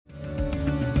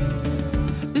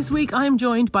This week, I am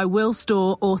joined by Will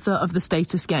Storr, author of The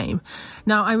Status Game.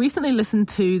 Now, I recently listened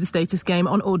to The Status Game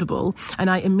on Audible, and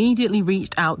I immediately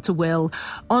reached out to Will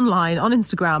online on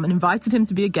Instagram and invited him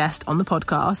to be a guest on the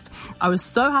podcast. I was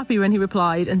so happy when he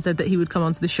replied and said that he would come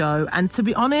onto the show. And to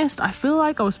be honest, I feel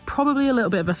like I was probably a little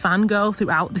bit of a fangirl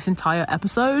throughout this entire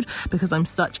episode because I'm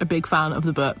such a big fan of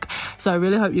the book. So I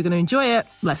really hope you're going to enjoy it.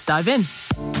 Let's dive in.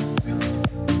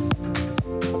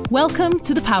 Welcome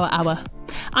to the Power Hour.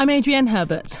 I'm Adrienne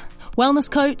Herbert, wellness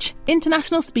coach,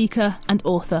 international speaker and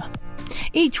author.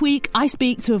 Each week, I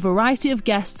speak to a variety of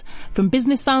guests from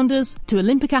business founders to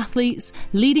Olympic athletes,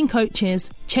 leading coaches,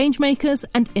 change makers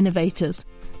and innovators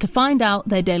to find out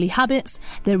their daily habits,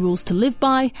 their rules to live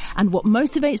by and what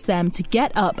motivates them to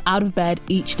get up out of bed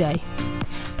each day.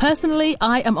 Personally,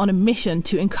 I am on a mission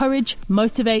to encourage,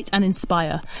 motivate and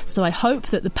inspire, so I hope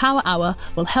that the Power Hour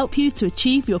will help you to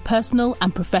achieve your personal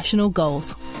and professional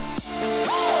goals.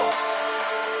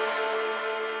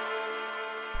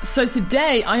 So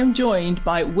today I am joined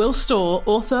by Will Storr,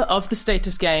 author of The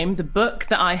Status Game, the book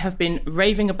that I have been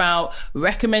raving about,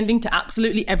 recommending to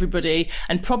absolutely everybody,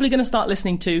 and probably going to start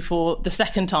listening to for the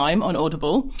second time on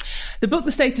Audible. The book,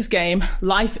 The Status Game,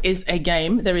 Life is a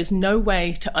Game. There is no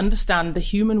way to understand the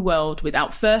human world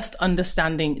without first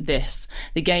understanding this.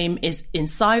 The game is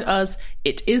inside us.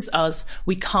 It is us.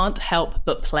 We can't help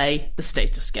but play the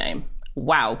status game.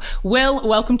 Wow. Will,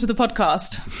 welcome to the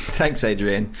podcast. Thanks,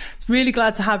 Adrienne. Really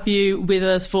glad to have you with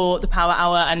us for the Power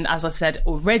Hour. And as I've said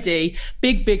already,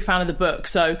 big fan of the book.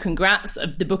 So congrats.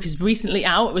 The book is recently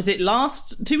out. Was it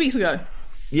 2 weeks ago?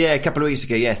 Yeah, a couple of weeks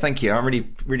ago. Yeah, thank you. I'm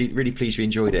really pleased you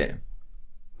enjoyed it.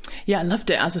 Yeah, I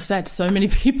loved it. As I said, so many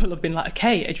people have been like,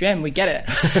 okay, Adrienne, we get it.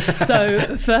 So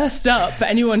first up, for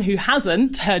anyone who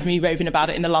hasn't heard me raving about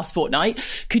it in the last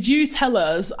fortnight, could you tell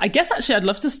us, I guess actually I'd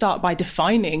love to start by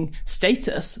defining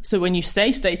status. So when you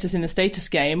say status in the status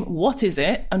game, what is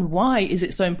it and why is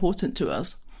it so important to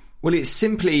us? Well, it's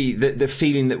simply the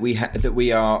feeling that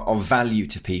we are of value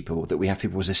to people, that we have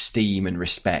people's esteem and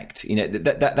respect. You know,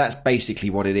 that's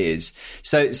basically what it is.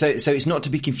 So it's not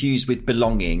to be confused with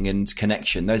belonging and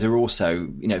connection. Those are also,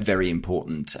 very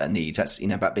important needs. That's,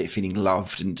 about feeling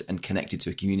loved and connected to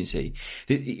a community.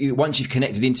 Once you've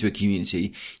connected into a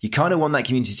community, you kind of want that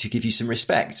community to give you some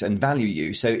respect and value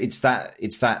you. So it's that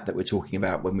we're talking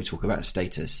about when we talk about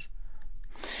status.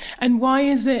 And why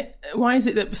is it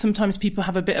that sometimes people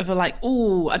have a bit of a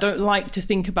I don't like to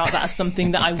think about that as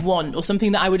something that I want or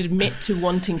something that I would admit to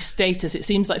wanting status? It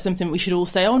seems like something we should all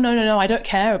say, oh, no, I don't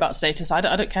care about status. I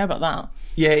don't care about that.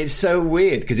 Yeah, it's so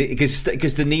weird because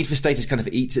the need for status kind of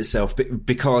eats itself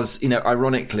because,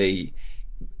 ironically,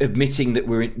 admitting that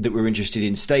we're interested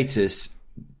in status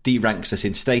de-ranks us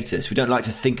in status. We don't like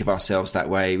to think of ourselves that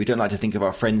way. We don't like to think of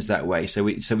our friends that way. So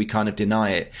we kind of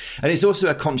deny it. And it's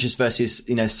also a conscious versus,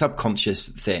 subconscious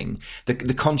thing.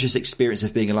 The conscious experience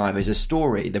of being alive is a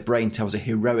story. The brain tells a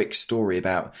heroic story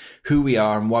about who we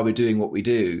are and why we're doing what we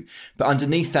do. But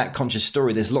underneath that conscious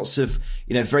story, there's lots of,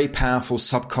 very powerful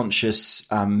subconscious,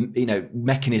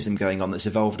 mechanism going on that's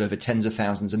evolved over tens of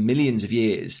thousands and millions of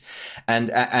years. And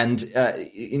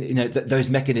those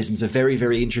mechanisms are very,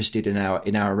 very interested in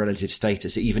our relative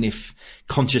status, even if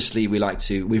consciously we're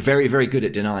very, very good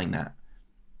at denying that.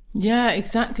 Yeah,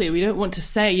 exactly. We don't want to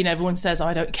say, everyone says, oh,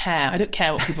 I don't care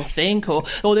what people think, or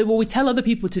we tell other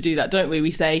people to do that, don't we?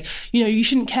 We say, you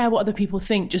shouldn't care what other people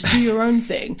think, just do your own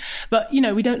thing. But,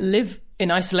 we don't live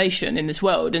in isolation in this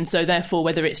world. And so therefore,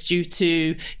 whether it's due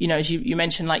to, as you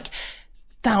mentioned,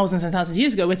 thousands and thousands of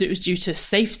years ago, whether it was due to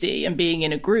safety and being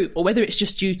in a group, or whether it's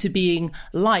just due to being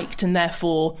liked and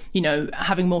therefore,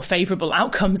 having more favourable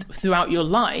outcomes throughout your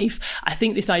life, I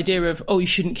think this idea of, you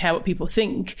shouldn't care what people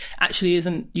think actually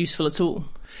isn't useful at all.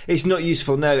 It's not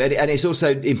useful, no, and it's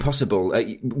also impossible.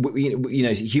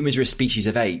 Humans are a species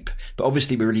of ape, but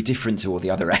obviously we're really different to all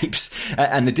the other apes.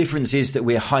 And the difference is that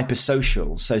we're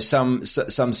hypersocial. So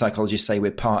some psychologists say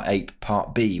we're part ape,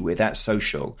 part bee. We're that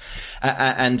social,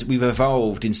 and we've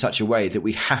evolved in such a way that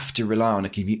we have to rely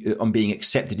on being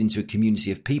accepted into a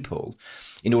community of people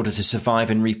in order to survive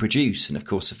and reproduce. And of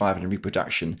course, survival and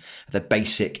reproduction are the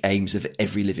basic aims of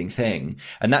every living thing.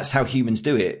 And that's how humans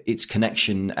do it. It's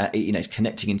connection, it's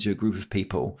connecting into a group of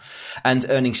people and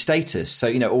earning status. So,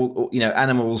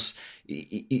 animals,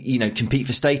 compete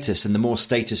for status, and the more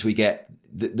status we get,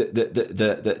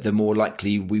 the more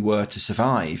likely we were to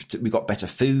survive. We got better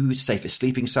food, safer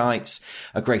sleeping sites,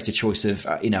 a greater choice of,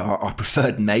 our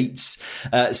preferred mates.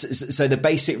 So the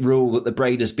basic rule that the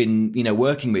brain has been,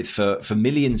 working with for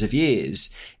millions of years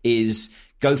is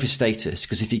go for status,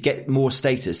 because if you get more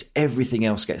status, everything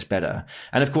else gets better.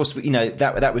 And of course,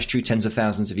 that was true tens of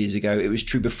thousands of years ago. It was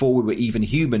true before we were even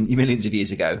human, millions of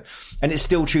years ago. And it's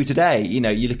still true today.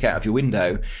 You look out of your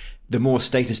window, the more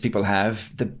status people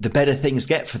have, the better things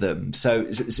get for them. So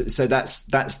that's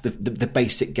the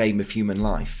basic game of human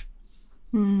life.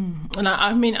 And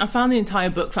I found the entire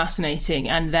book fascinating,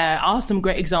 and there are some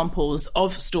great examples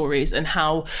of stories and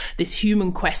how this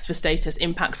human quest for status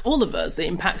impacts all of us. It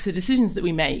impacts the decisions that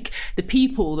we make, the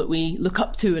people that we look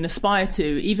up to and aspire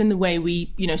to, even the way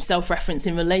we, self-reference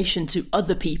in relation to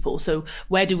other people. So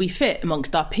where do we fit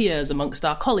amongst our peers, amongst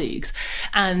our colleagues?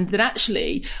 And that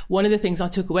actually, one of the things I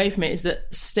took away from it is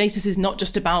that status is not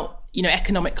just about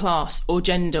economic class or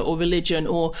gender or religion,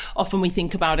 or often we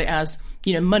think about it as,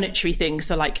 monetary things.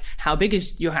 So like, how big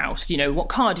is your house? What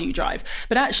car do you drive?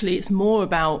 But actually it's more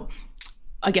about,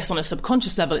 I guess on a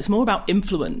subconscious level, it's more about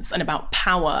influence and about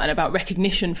power and about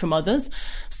recognition from others.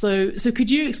 So could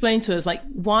you explain to us like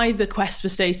why the quest for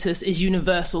status is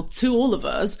universal to all of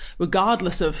us,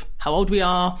 regardless of how old we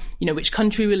are, which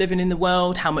country we live in the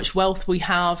world, how much wealth we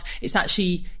have? It's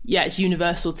actually, it's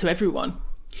universal to everyone.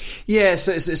 Yeah,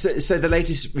 so the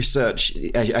latest research,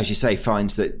 as you say,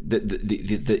 finds that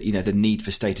the need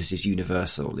for status is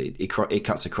universal. It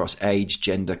cuts across age,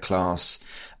 gender, class,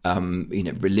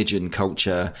 religion,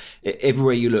 culture.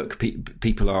 Everywhere you look,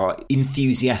 people are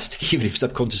enthusiastic, even if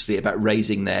subconsciously, about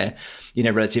raising their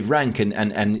relative rank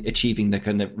and achieving the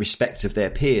kind of respect of their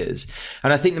peers.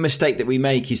 And I think the mistake that we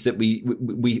make is that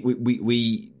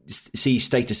we see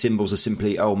status symbols as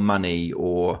simply money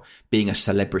or being a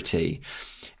celebrity.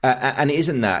 And it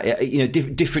isn't that.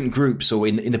 Different groups, or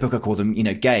in the book I call them,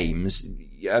 games,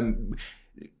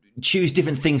 choose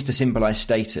different things to symbolize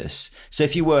status. So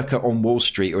if you work on Wall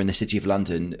Street or in the City of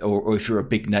London, or if you're a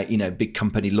big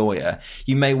company lawyer,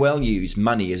 you may well use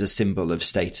money as a symbol of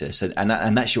status,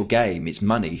 and that's your game. It's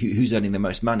money. Who's earning the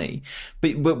most money?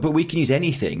 But we can use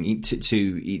anything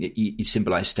to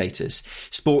symbolize status.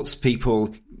 Sports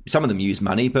people, some of them use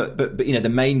money, but the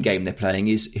main game they're playing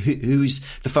is who's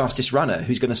the fastest runner,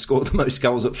 who's going to score the most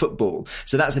goals at football.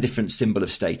 So that's a different symbol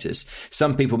of status.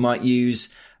 Some people might use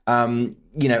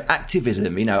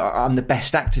activism. I'm the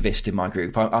best activist in my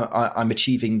group. I'm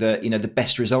achieving the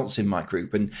best results in my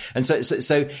group, and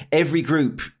so every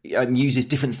group uses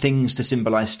different things to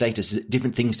symbolize status,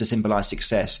 different things to symbolize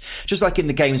success. Just like in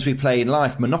the games we play in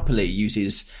life, Monopoly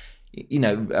uses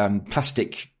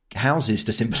plastic houses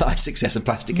to symbolize success and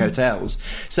plastic hotels.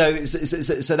 So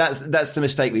that's the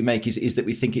mistake we make, is that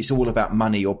we think it's all about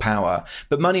money or power.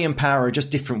 But money and power are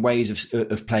just different ways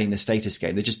of playing the status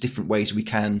game. They're just different ways we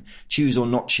can choose or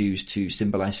not choose to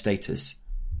symbolize status.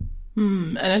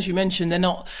 And as you mentioned, they're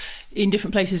not in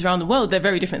different places around the world. They're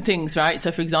very different things, right?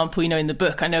 So for example, in the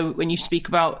book, I know when you speak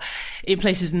about in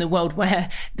places in the world where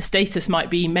the status might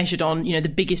be measured on, the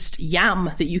biggest yam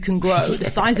that you can grow, the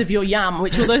size of your yam,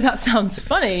 which although that sounds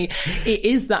funny, it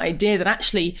is that idea that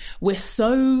actually we're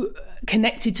so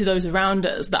connected to those around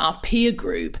us that our peer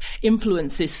group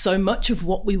influences so much of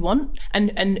what we want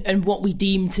and what we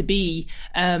deem to be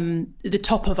the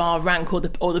top of our rank or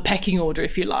the pecking order,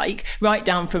 if you like, right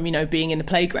down from being in the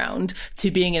playground to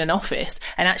being in an office,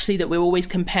 and actually that we're always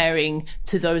comparing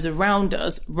to those around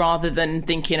us rather than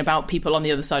thinking about people on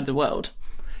the other side of the world.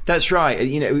 That's right.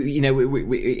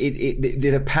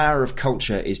 The power of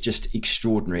culture is just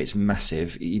extraordinary. It's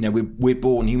massive.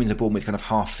 Humans are born with kind of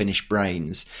half-finished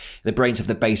brains. The brains have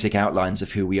the basic outlines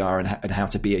of who we are and how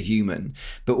to be a human,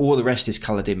 but all the rest is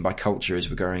coloured in by culture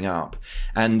as we're growing up.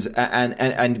 And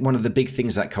one of the big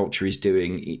things that culture is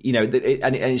doing,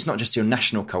 and it's not just your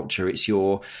national culture, it's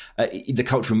your the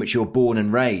culture in which you're born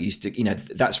and raised.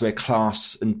 That's where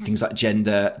class and things like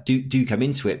gender do come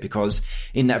into it, because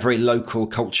in that very local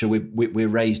culture we're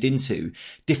raised into,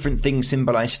 different things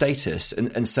symbolize status,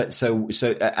 and so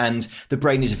and the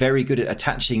brain is very good at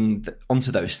attaching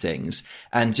onto those things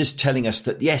and just telling us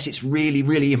that yes, it's really,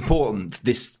 really important,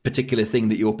 this particular thing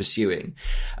that you're pursuing.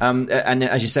 And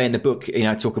as you say in the book,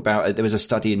 I talk about there was a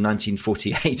study in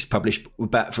 1948 published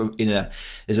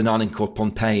there's an island called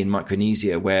Pohnpei in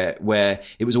Micronesia where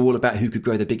it was all about who could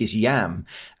grow the biggest yam,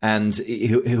 and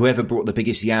whoever brought the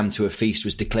biggest yam to a feast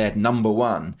was declared number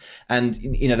one. And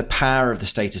the power of the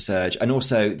status urge, and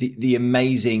also the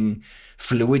amazing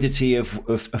fluidity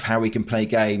of how we can play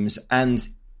games, and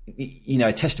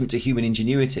a testament to human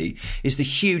ingenuity is the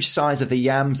huge size of the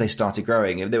yams they started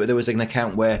growing. There was an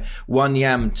account where one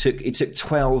yam took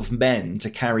 12 men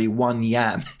to carry one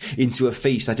yam into a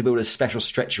feast. They had to build a special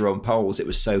stretcher on poles. It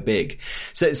was so big.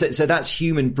 So that's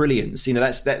human brilliance.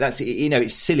 That's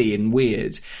it's silly and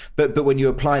weird, but when you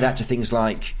apply that to things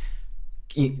like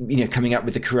coming up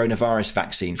with the coronavirus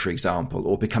vaccine, for example,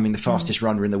 or becoming the fastest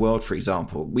runner in the world, for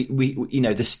example. We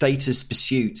the status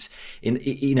pursuit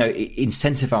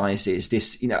incentivizes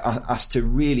this, us to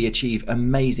really achieve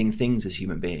amazing things as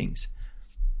human beings.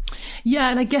 Yeah,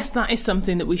 and I guess that is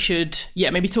something that we should,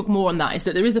 maybe talk more on that, is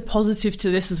that there is a positive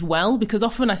to this as well, because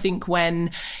often I think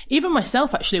even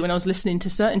myself actually, when I was listening to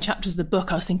certain chapters of the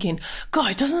book, I was thinking,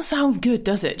 God, it doesn't sound good,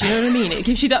 does it? Do you know what I mean? It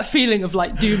gives you that feeling of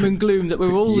like doom and gloom, that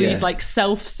we're all these like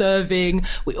self-serving,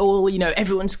 we all,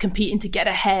 everyone's competing to get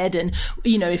ahead, and,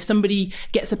 if somebody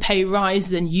gets a pay rise,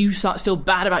 then you start to feel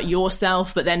bad about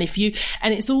yourself, but then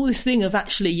and it's all this thing of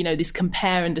actually, this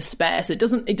compare and despair, so it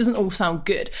doesn't all sound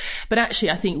good. But actually,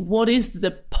 I think what is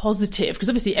the positive? Because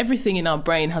obviously everything in our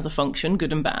brain has a function,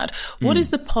 good and bad. What is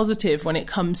the positive when it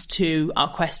comes to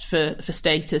our quest for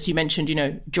status? You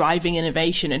mentioned, driving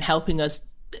innovation and helping us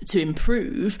to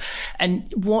improve.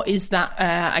 And what is that,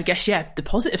 the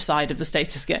positive side of the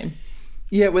status game?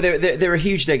 Yeah, well, there are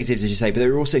huge negatives, as you say, but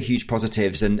there are also huge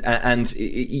positives. And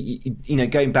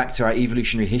going back to our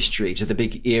evolutionary history, to the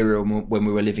big era when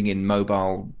we were living in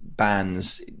mobile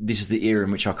bands, this is the era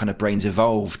in which our kind of brains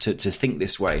evolved to think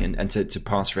this way and to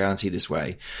pass reality this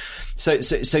way.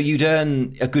 So you'd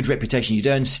earn a good reputation, you'd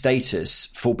earn status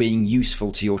for being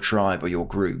useful to your tribe or your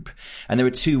group. And there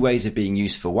are two ways of being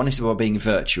useful. One is by being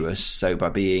virtuous, so by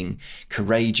being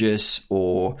courageous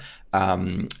or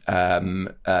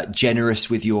generous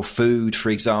with your food, for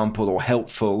example, or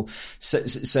helpful. So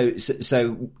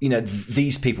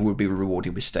these people would be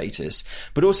rewarded with status,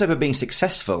 but also by being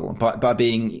successful, by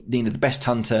being the best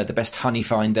hunter, the best honey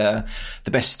finder,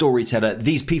 the best storyteller.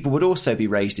 These people would also be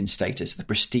raised in status, the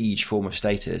prestige form of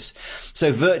status.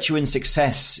 So virtue and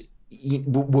success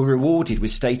were rewarded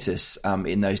with status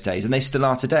in those days, and they still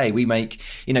are today. We make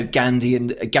Gandhi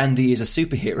is a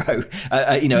superhero,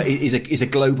 is a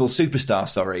global superstar.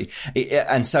 Sorry,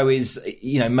 and so is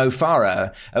Mo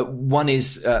Farah. One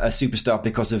is a superstar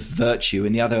because of virtue,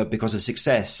 and the other because of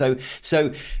success. So.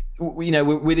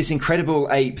 We're this incredible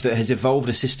ape that has evolved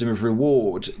a system of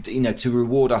reward, to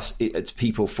reward us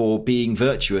people for being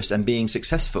virtuous and being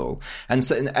successful, and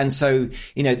so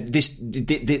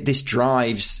this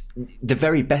drives the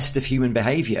very best of human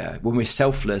behaviour when we're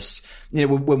selfless.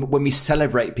 When we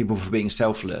celebrate people for being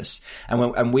selfless, and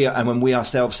when we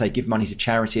ourselves say give money to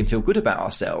charity and feel good about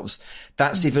ourselves,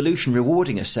 that's evolution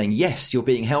rewarding us, saying yes, you're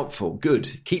being helpful,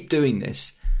 good, keep doing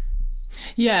this.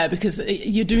 Yeah, because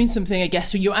you're doing something, I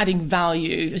guess, you're adding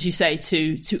value, as you say,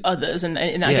 to others. And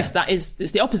I guess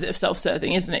it's the opposite of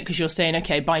self-serving, isn't it? Because you're saying,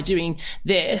 okay, by doing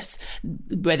this,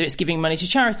 whether it's giving money to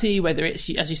charity, whether it's,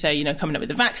 as you say, coming up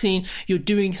with a vaccine, you're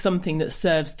doing something that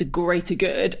serves the greater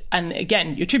good. And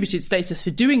again, you're attributed status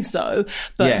for doing so,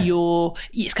 but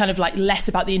it's kind of like less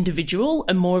about the individual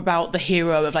and more about the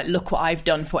hero of like, look what I've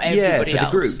done for everybody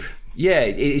else. The group. Yeah,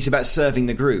 it's about serving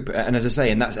the group, and as I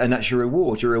say, and that's your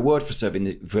reward. Your reward for serving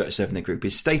the group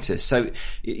is status. So,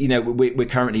 we're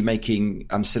currently making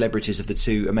celebrities of the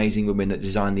two amazing women that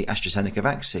designed the AstraZeneca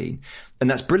vaccine, and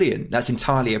that's brilliant. That's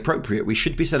entirely appropriate. We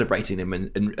should be celebrating them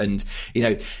and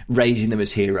raising them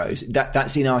as heroes.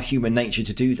 That's in our human nature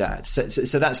to do that.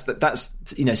 So that's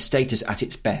status at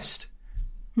its best.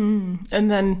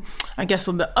 And then I guess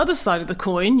on the other side of the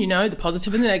coin, the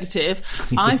positive and the negative,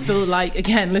 I feel like,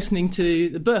 again, listening to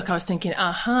the book, I was thinking,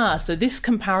 so this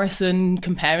compare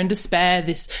and despair,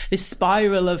 this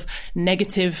spiral of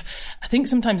negative, I think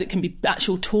sometimes it can be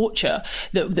actual torture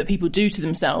that people do to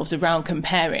themselves around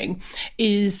comparing,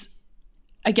 is,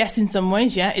 I guess in some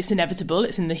ways, it's inevitable.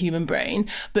 It's in the human brain.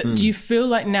 But do you feel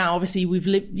like now, obviously, we've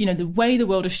lived, the way the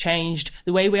world has changed,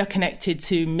 the way we are connected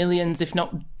to millions, if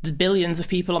not the billions of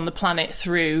people on the planet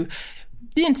through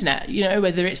the internet,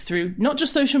 whether it's through not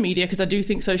just social media, because I do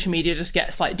think social media just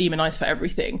gets like demonized for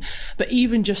everything, but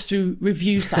even just through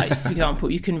review sites, for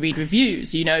example, you can read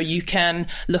reviews, you can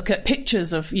look at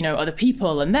pictures of, other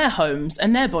people and their homes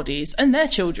and their bodies and their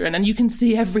children, and you can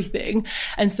see everything.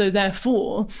 And so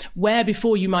therefore, where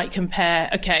before you might compare,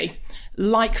 okay,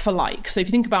 like for like. So if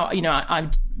you think about,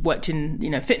 I've worked in,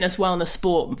 fitness, wellness,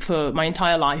 sport for my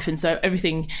entire life. And so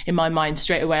everything in my mind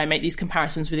straight away, I make these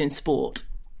comparisons within sport.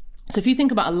 So if you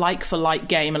think about a like-for-like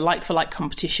game, a like-for-like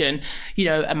competition,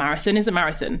 a marathon is a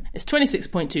marathon. It's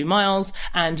 26.2 miles,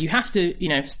 and you have to,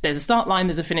 there's a start line,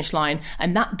 there's a finish line,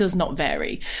 and that does not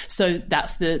vary. So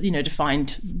that's the,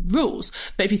 defined rules.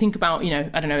 But if you think about,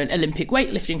 an Olympic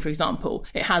weightlifting, for example,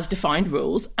 it has defined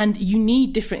rules, and you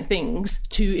need different things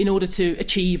in order to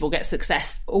achieve or get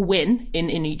success or win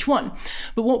in each one.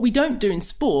 But what we don't do in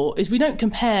sport is we don't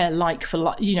compare like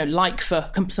for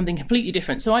something completely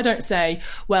different. So I don't say,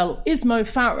 well, oh, is Mo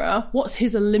Farah, what's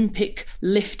his Olympic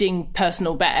lifting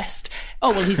personal best?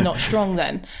 Oh, well, he's not strong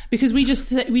then. Because we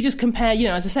just compare,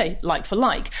 as I say, like for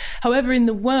like. However, in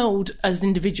the world as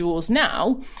individuals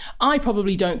now, I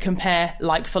probably don't compare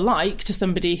like for like to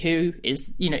somebody who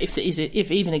is, if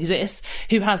it even exists,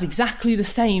 who has exactly the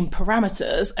same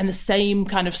parameters and the same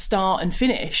kind of start and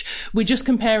finish. We're just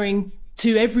comparing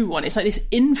to everyone. It's like this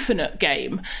infinite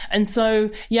game. And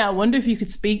so, I wonder if you could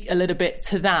speak a little bit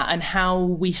to that and how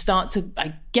we start to,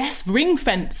 I guess, ring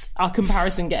fence our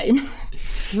comparison game.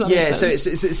 So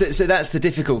that's the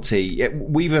difficulty.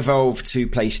 We've evolved to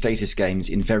play status games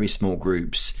in very small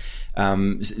groups.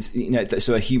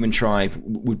 So a human tribe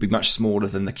would be much smaller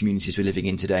than the communities we're living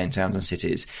in today in towns and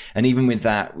cities. And even with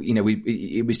that,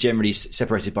 it was generally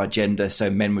separated by gender. So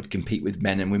men would compete with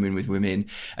men and women with women.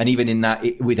 And even in that,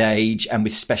 with age and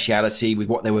with speciality, with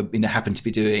what they were happened to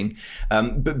be doing.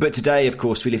 But today, of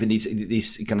course, we live in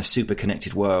these kind of super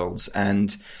connected worlds.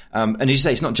 And as you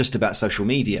say, it's not just about social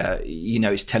media.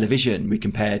 It's television. We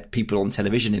compare people on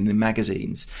television and in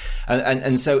magazines.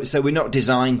 And so we're not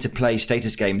designed to play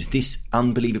status games this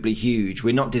unbelievably huge.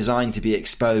 We're not designed to be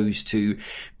exposed to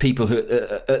people who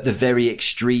are at the very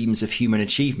extremes of human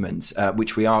achievement,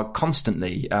 which we are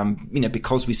constantly,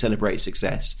 because we celebrate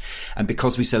success and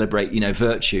because we celebrate,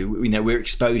 virtue. We're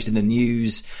exposed in the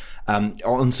news,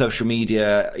 on social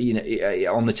media,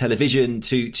 on the television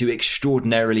to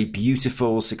extraordinarily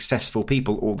beautiful, successful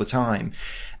people all the time.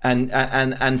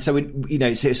 And so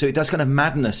it does kind of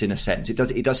madden us in a sense.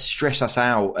 It does stress us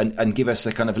out and give us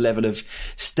a kind of level of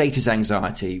status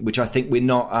anxiety, which I think we're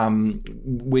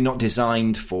not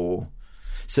designed for.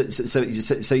 So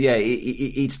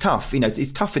it's tough.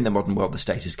 It's tough in the modern world, the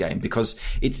status game, because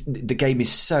the game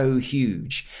is so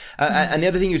huge. And the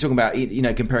other thing you're talking about,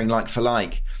 comparing like for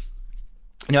like.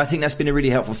 I think that's been a really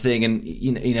helpful thing,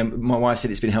 and my wife said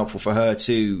it's been helpful for her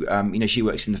too. She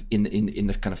works in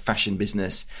the kind of fashion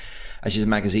business. She's a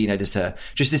magazine editor.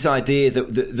 Just this idea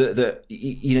that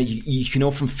you can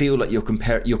often feel like you're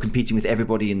competing with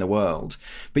everybody in the world,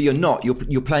 but you're not.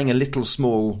 You're playing a little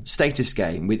small status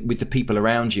game with the people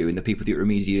around you and the people that you're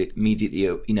immediately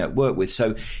work with.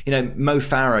 So Mo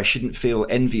Farah shouldn't feel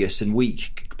envious and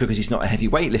weak because he's not a heavy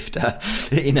weightlifter.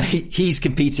 He's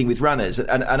competing with runners,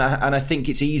 and I think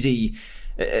it's easy,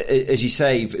 as you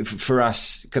say, for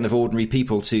us kind of ordinary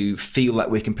people to feel like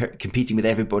we're competing with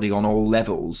everybody on all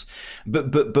levels.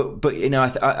 But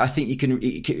I think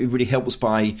it really helps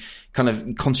by kind of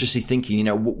consciously thinking,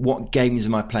 what games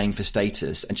am I playing for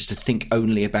status, and just to think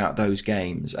only about those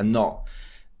games and not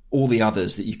all the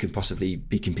others that you can possibly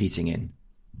be competing in.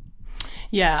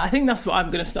 Yeah, I think that's what I'm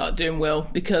going to start doing, Will,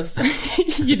 because,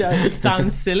 it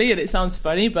sounds silly and it sounds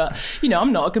funny, but,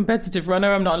 I'm not a competitive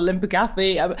runner. I'm not an Olympic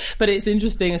athlete. But it's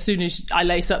interesting, as soon as I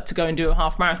lace up to go and do a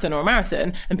half marathon or a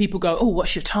marathon and people go, oh,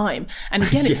 what's your time? And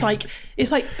again, it's like,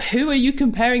 who are you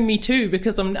comparing me to?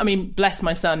 Because bless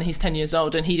my son, he's 10 years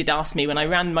old, and he did ask me when I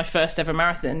ran my first ever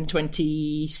marathon in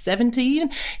 2017.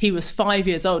 He was 5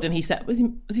 years old, and he said, was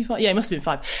he 5? Yeah, he must have been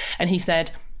 5. And he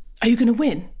said, are you going to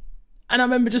win? And I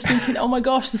remember just thinking, oh my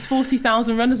gosh, there's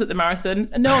 40,000 runners at the marathon.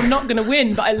 And no, I'm not going to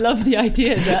win. But I love the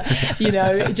idea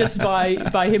that, just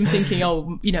by him thinking,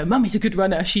 oh, mummy's a good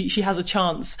runner. She has a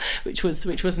chance, which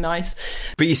was nice.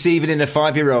 But you see, even in a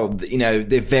 5-year-old,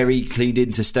 they're very clued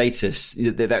into status.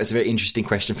 That was a very interesting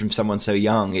question from someone so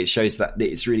young. It shows that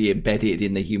it's really embedded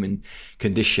in the human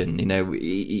condition.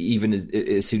 Even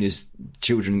as soon as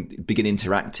children begin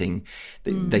interacting,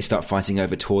 they start fighting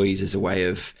over toys as a way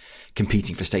of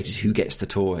competing for status. Who gets the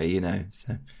toy,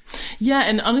 so. Yeah,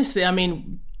 and honestly,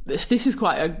 this is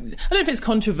quite I don't know if it's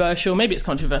controversial. Maybe it's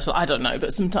controversial. I don't know.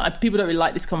 But sometimes people don't really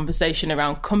like this conversation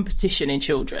around competition in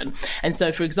children. And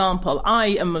so, for example, I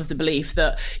am of the belief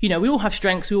that, we all have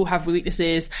strengths, we all have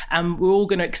weaknesses, and we're all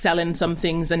going to excel in some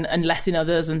things and less in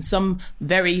others. And some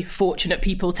very fortunate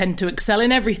people tend to excel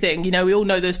in everything. We all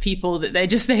know those people that they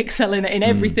excel in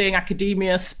everything,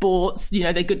 academia, sports,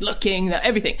 they're good looking, they're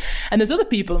everything. And there's other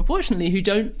people, unfortunately, who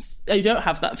don't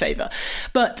have that favour.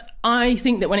 But I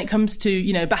think that when it comes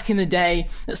to, back in the day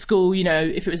at school,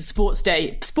 if it was a sports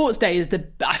day is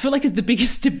I feel like is the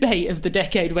biggest debate of the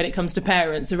decade when it comes to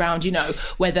parents around,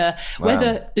 whether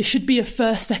there should be a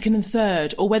first, second and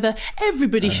third, or whether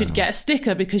everybody should get a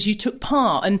sticker because you took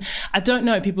part. And I don't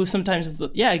know, people sometimes,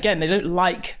 again, they don't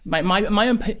like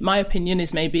my opinion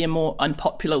is maybe a more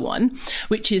unpopular one,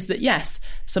 which is that, yes,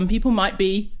 some people might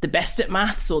be the best at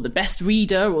maths or the best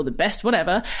reader or the best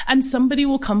whatever, and somebody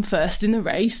will come first in the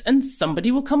race and somebody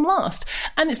will come last.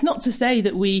 And it's not to say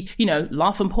that we,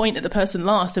 laugh and point at the person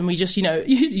last and we just,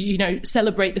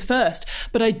 celebrate the first.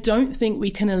 But I don't think we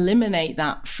can eliminate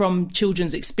that from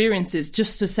children's experiences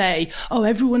just to say, oh,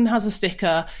 everyone has a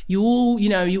sticker. You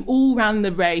all ran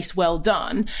the race, well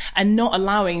done, and not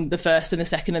allowing the first and the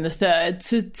second and the third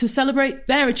to celebrate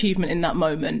their achievement in that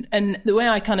moment. And the way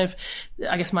I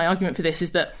guess my argument for this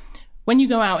is that when you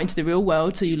go out into the real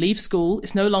world, so you leave school,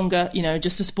 it's no longer,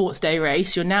 just a sports day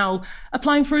race. You're now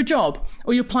applying for a job,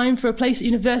 or you're applying for a place at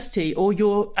university, or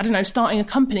you're, starting a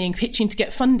company and pitching to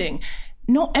get funding.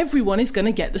 Not everyone is going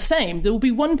to get the same. There will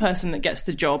be one person that gets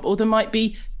the job, or there might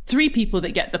be 3 people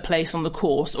that get the place on the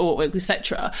course, or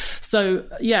etc. So,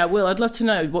 yeah, Will, I'd love to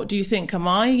know, what do you think? Am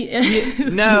I?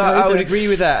 No, I would agree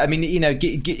with that. I mean,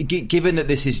 given that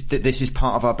this is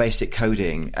part of our basic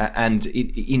coding, and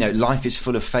life is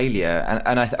full of failure,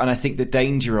 and I think the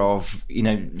danger of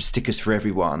stickers for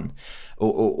everyone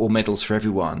or medals for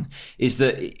everyone is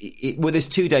that there's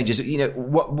 2 dangers.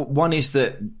 One is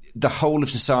that the whole of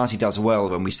society does well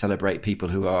when we celebrate people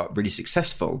who are really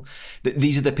successful.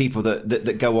 These are the people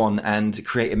that go on and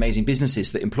create amazing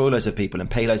businesses that employ loads of people and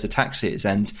pay loads of taxes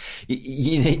and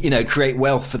create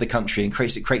wealth for the country and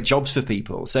create jobs for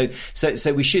people. So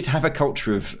we should have a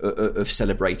culture of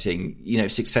celebrating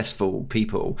successful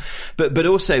people, but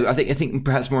also I think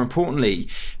perhaps more importantly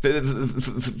for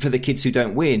the kids who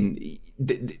don't win,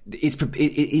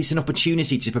 it's an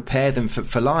opportunity to prepare them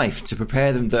for life, to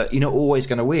prepare them that you're not always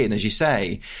going to win, as you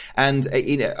say. And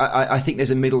I think there's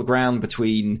a middle ground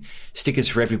between stickers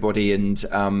for everybody and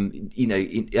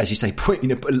as you say,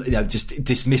 just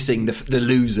dismissing the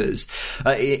losers.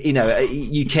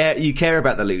 You care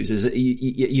about the losers.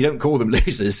 You don't call them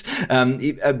losers,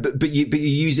 but you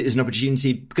use it as an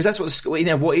opportunity, because that's what school.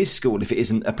 What is school if it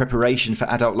isn't a preparation for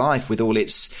adult life with all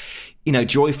its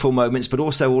joyful moments, but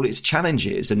also all its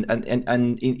challenges, and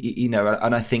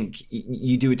I think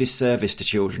you do a disservice to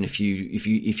children if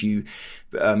you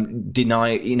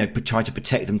deny, try to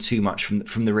protect them too much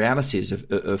from the realities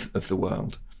of the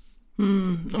world. Oh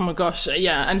my gosh,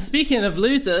 yeah. And speaking of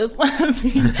losers,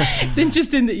 it's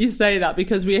interesting that you say that,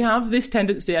 because we have this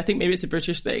tendency, I think maybe it's a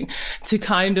British thing, to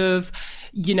kind of,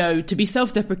 to be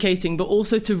self-deprecating, but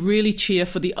also to really cheer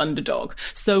for the underdog.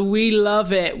 So we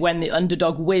love it when the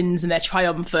underdog wins and they're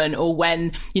triumphant, or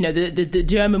when, the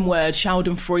German word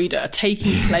Schadenfreude,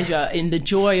 taking pleasure in the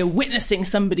joy of witnessing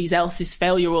somebody else's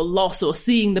failure or loss, or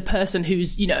seeing the person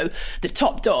who's, the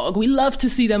top dog. We love to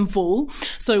see them fall.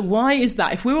 So why is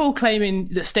that? If we're all claiming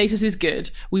that status is good,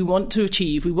 we want to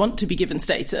achieve, we want to be given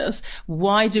status,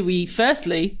 why do we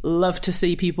firstly love to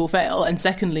see people fail, and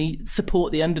secondly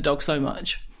support the underdog so much?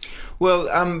 Well,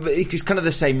 it's kind of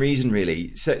the same reason,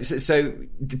 really. So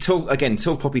the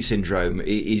tall poppy syndrome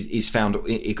is found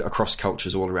across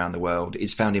cultures all around the world.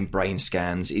 It's found in brain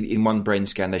scans. In one brain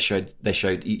scan, they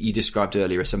showed you described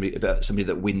earlier as somebody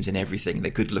that wins in everything.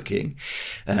 They're good looking,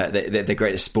 they're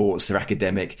great at sports, they're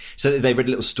academic. So they read a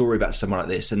little story about someone like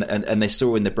this, and they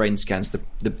saw in the brain scans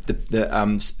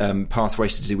the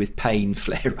pathways to do with pain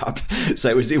flare up.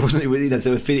 So they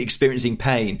were experiencing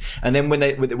pain, and then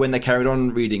when they carried on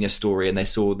reading a story and they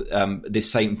saw this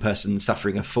same person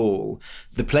suffering a fall,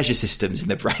 the pleasure systems in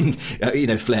the brain,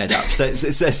 flared up. So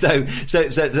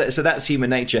that's human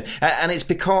nature, and it's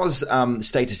because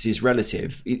status is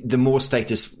relative. The more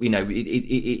status,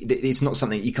 it's not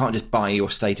something you can't just buy your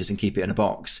status and keep it in a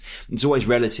box. It's always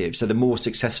relative. So the more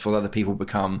successful other people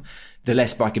become, the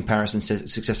less by comparison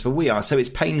successful we are. So it's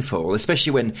painful,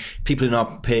 especially when people in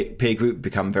our peer group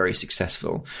become very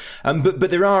successful. But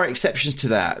there are exceptions to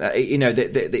that.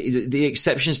 The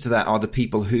exceptions to that are the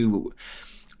people who,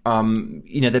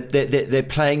 they're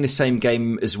playing the same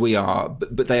game as we are,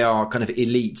 but they are kind of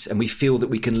elite, and we feel that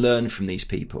we can learn from these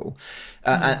people.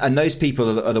 And those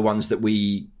people are the ones that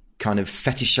we kind of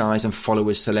fetishize and follow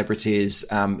as celebrities.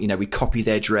 We copy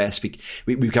their dress,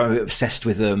 we become obsessed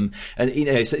with them, and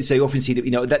so you often see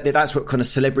that that's what kind of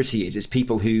celebrity is. It's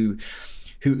people who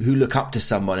look up to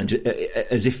someone and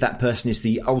as if that person is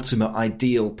the ultimate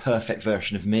ideal perfect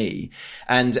version of me,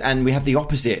 and we have the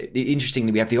opposite.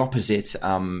 Interestingly, we have the opposite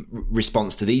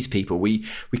response to these people. We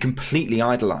completely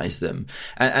idolize them,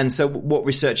 and so what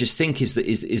researchers think is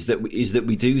that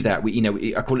we do that.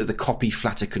 I call it the copy,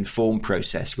 flatter, conform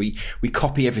process. We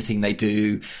copy everything they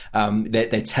do,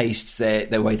 their tastes,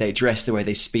 their way they dress, the way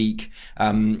they speak.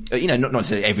 Not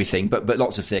necessarily everything, but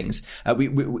lots of things.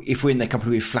 If we're in their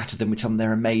company, we flatter them. We tell them they're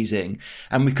they're amazing,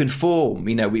 and we conform.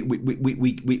 You know, we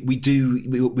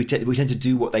tend to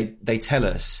do what they tell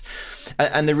us.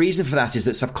 And the reason for that is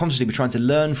that subconsciously we're trying to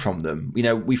learn from them. You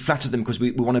know, we flatter them because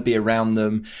we want to be around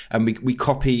them, and we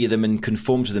copy them and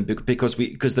conform to them because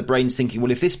the brain's thinking,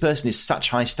 well, if this person is such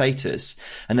high status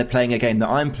and they're playing a game that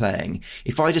I'm playing,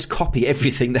 if I just copy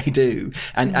everything they do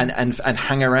and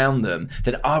hang around them,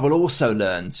 then I will also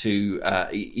learn to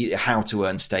how to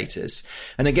earn status.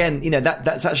 And again, you know,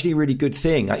 that's actually a really good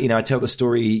thing. You know, I tell the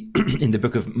story in the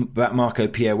book about Marco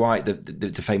Pierre White,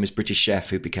 the famous British chef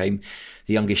who became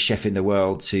the youngest chef in the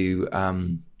world to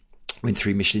win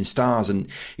 3 Michelin stars. And,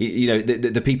 you know,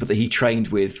 the people that he trained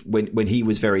with when he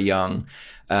was very young,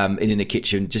 in a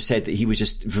kitchen, just said that he was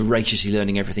just voraciously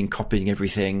learning everything, copying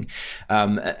everything,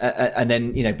 and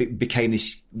then, you know, became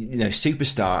this, you know,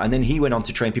 superstar. And then he went on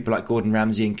to train people like Gordon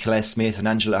Ramsay and Claire Smith and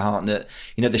Angela Hartnett,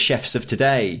 you know, the chefs of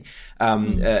today.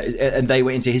 And they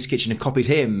went into his kitchen and copied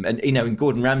him. And, you know, and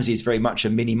Gordon Ramsay is very much a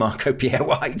mini Marco Pierre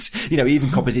White. You know, he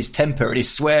even copies his temper and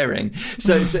his swearing.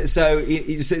 So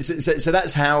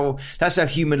that's how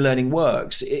human learning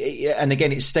works. And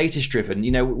again, it's status driven.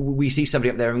 You know, we see somebody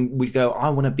up there and we go, I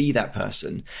want to be that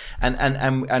person.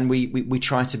 And we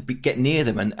try to get near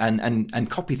them and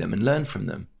copy them and learn from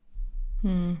them.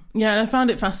 Yeah. And I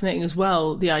found it fascinating as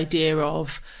well, the idea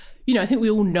of, you know, I think we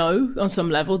all know on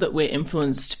some level that we're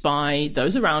influenced by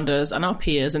those around us and our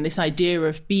peers, and this idea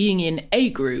of being in a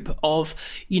group of,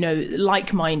 you know,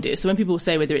 like-minded. So when people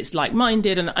say whether it's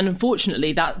like-minded, and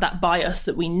unfortunately that bias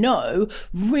that we know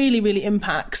really, really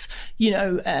impacts, you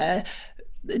know,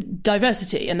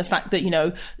 diversity, and the fact that, you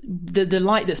know, the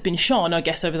light that's been shone, I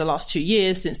guess, over the last 2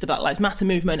 years since the Black Lives Matter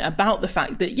movement, about the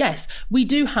fact that, yes, we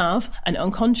do have an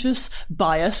unconscious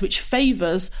bias which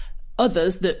favours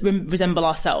others that resemble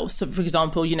ourselves. So, for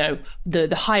example, you know,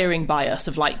 the hiring bias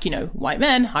of, like, you know, white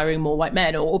men hiring more white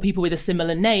men, or people with a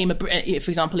similar name. For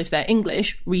example, if they're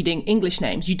English, reading English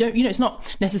names. You don't, you know, it's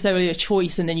not necessarily a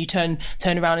choice and then you turn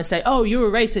around and say, oh, you're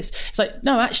a racist. It's like,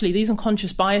 no, actually, these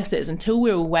unconscious biases, until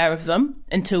we're aware of them,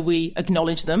 until we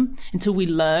acknowledge them, until we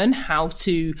learn how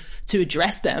to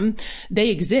address them, they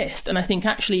exist. And I think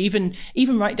actually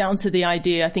even right down to the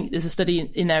idea, I think there's a study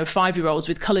in there of 5-year-olds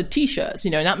with coloured T-shirts,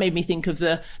 you know, and that made me think of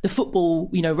the football,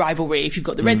 you know, rivalry. If you've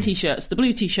got the red T-shirts, the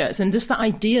blue T-shirts, and just that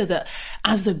idea that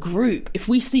as a group, if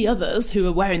we see others who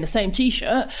are wearing the same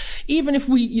T-shirt, even if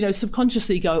we, you know,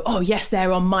 subconsciously go, oh yes,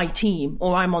 they're on my team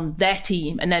or I'm on their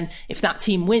team, and then if that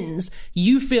team wins,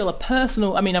 you feel a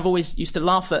personal, I mean, I've always used to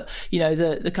laugh at, you know,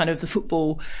 the kind of the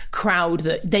football crowd,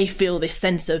 that they feel this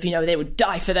sense of, you know, they would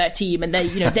die for their team, and they,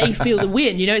 you know, they feel the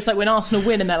win. You know, it's like when Arsenal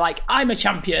win and they're like, I'm a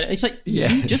champion. And it's like,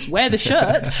 you just wear the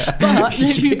shirt, but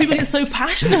people get so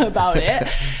passionate about it.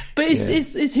 But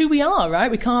it's who we are,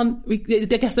 right? I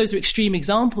guess those are extreme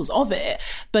examples of it,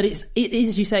 but it is,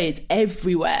 as you say, it's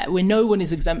everywhere, where no one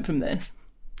is exempt from this.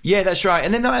 Yeah, that's right.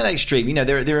 And then at that extreme, you know,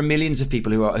 there are millions of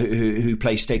people who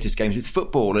play status games with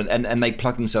football, and they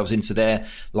plug themselves into their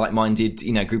like-minded,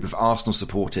 you know, group of Arsenal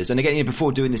supporters. And again, you know,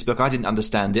 before doing this book, I didn't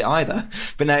understand it either,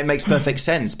 but now it makes perfect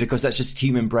sense, because that's just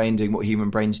human brain doing what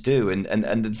human brains do,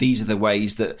 and these are the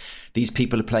ways that these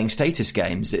people are playing status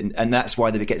games, and that's why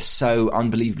they get so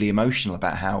unbelievably emotional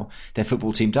about how their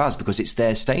football team does, because it's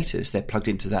their status. They're plugged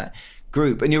into that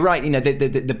group. And you're right, you know,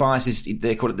 the bias is,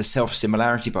 they call it the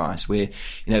self-similarity bias. We're,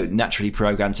 you know, naturally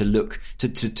programmed to look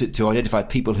to identify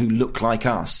people who look like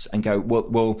us and go,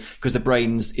 well, because the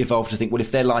brain's evolved to think, well,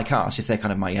 if they're like us, if they're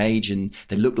kind of my age and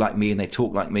they look like me and they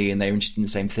talk like me and they're interested in the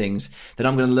same things, then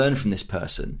I'm going to learn from this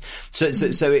person. So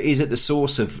it is at the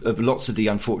source of lots of the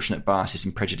unfortunate biases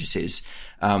and prejudices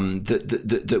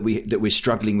that we're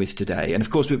struggling with today. And of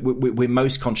course, we're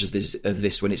most conscious of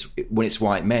this when it's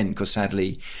white men, because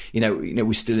sadly, you know,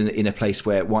 we're still in a place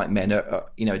where white men are,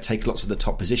 you know, take lots of the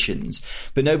top positions.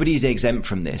 But nobody is exempt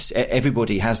from this.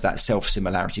 Everybody has that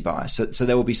self-similarity bias. So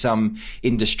there will be some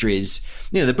industries,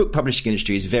 you know, the book publishing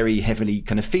industry is very heavily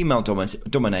kind of female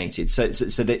dominated. So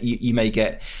that you may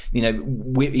get, you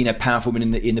know, powerful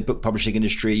women in the book publishing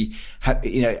industry,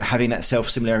 having that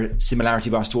self-similarity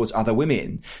bias towards other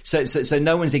women. So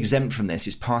no one's exempt from this.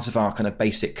 It's part of our kind of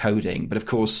basic coding. But of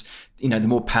course, you know, the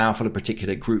more powerful a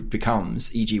particular group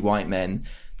becomes, e.g. white men,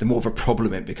 the more of a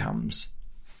problem it becomes.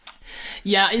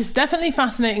 Yeah, it's definitely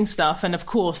fascinating stuff. And of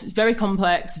course, it's very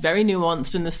complex, very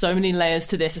nuanced, and there's so many layers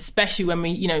to this, especially when we,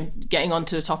 you know, getting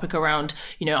onto a topic around,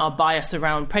 you know, our bias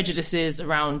around prejudices,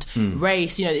 around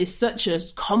race. You know, it's such a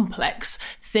complex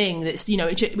thing that's, you know,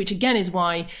 which again is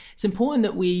why it's important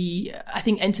that we, I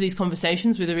think, enter these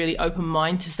conversations with a really open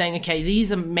mind to saying, okay,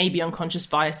 these are maybe unconscious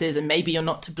biases and maybe you're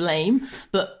not to blame.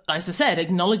 But as I said,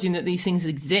 acknowledging that these things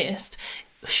exist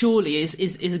surely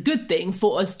is a good thing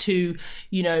for us to,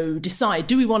 decide,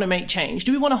 do we want to make change?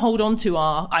 Do we want to hold on to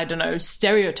our,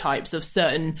 stereotypes of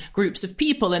certain groups of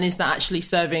people? And is that actually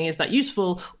serving? Is that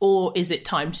useful? Or is it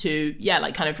time to,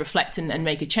 kind of reflect and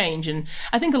make a change? And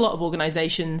I think a lot of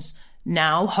organizations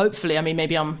now, hopefully,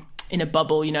 maybe I'm in a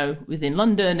bubble, within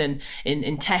London and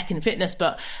in tech and fitness,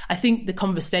 but I think the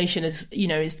conversation is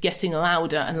getting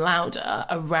louder and louder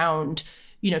around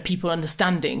people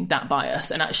understanding that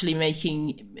bias and actually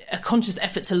making a conscious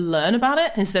effort to learn about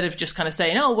it instead of just kind of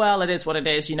saying, oh, well, it is what it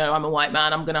is. I'm a white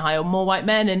man. I'm going to hire more white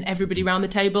men and everybody around the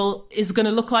table is going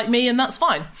to look like me and that's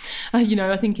fine.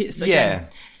 I think it's, again,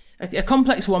 a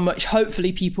complex one, which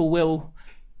hopefully people will,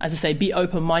 as I say, be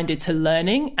open-minded to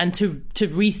learning and to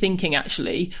rethinking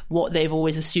actually what they've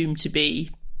always assumed to be,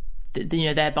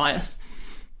 their bias.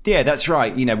 Yeah, that's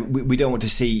right. We don't want to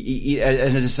see, and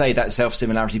as I say, that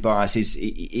self-similarity bias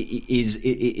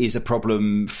is a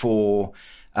problem for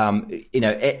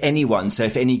anyone. So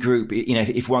if any group,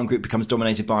 if one group becomes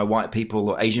dominated by white people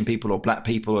or Asian people or black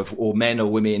people or men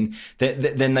or women,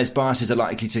 then those biases are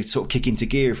likely to sort of kick into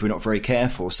gear if we're not very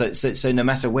careful. So no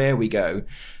matter where we go,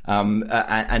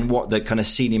 and what the kind of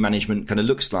senior management kind of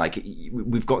looks like,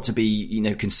 we've got to be,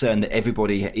 concerned that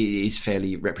everybody is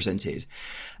fairly represented.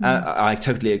 I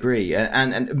totally agree.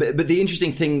 But the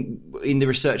interesting thing in the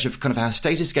research of kind of how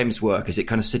status games work is it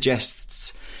kind of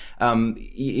suggests,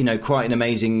 quite an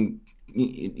amazing,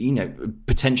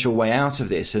 potential way out of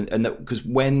this. And that, because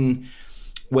when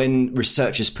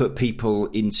researchers put people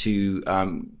into,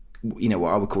 what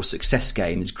I would call success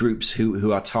games, groups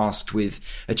who are tasked with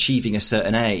achieving a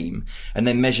certain aim, and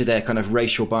then measure their kind of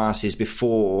racial biases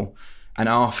before and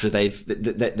after they've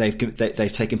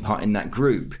taken part in that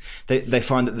group, they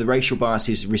find that the racial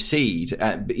biases recede.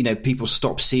 People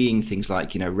stop seeing things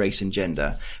like race and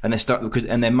gender, and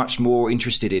they're much more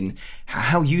interested in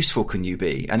how useful can you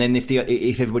be. And then if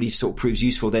everybody sort of proves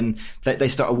useful, then they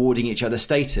start awarding each other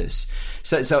status.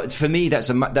 So for me, that's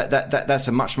a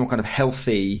much more kind of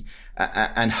healthy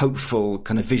and hopeful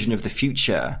kind of vision of the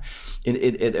future. And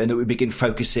that we begin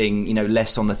focusing,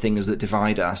 less on the things that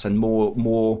divide us and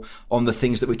more on the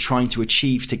things that we're trying to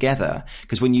achieve together.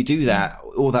 Because when you do that,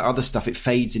 all that other stuff, it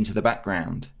fades into the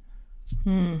background.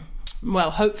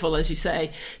 Well, hopeful, as you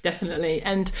say, definitely.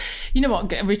 And you know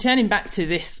what, returning back to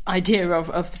this idea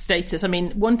of status,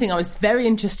 one thing I was very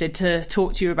interested to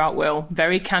talk to you about, Will,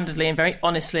 very candidly and very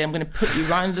honestly, I'm going to put you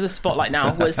right under the spotlight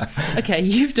now, was, okay,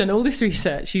 you've done all this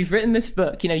research, you've written this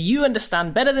book, you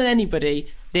understand better than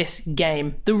anybody this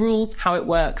game, the rules, how it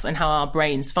works, and how our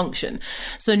brains function.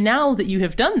 So now that you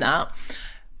have done that,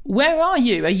 where are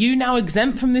you? Are you now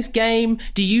exempt from this game?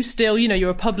 Do you still, you're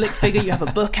a public figure, you have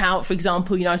a book out, for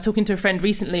example. I was talking to a friend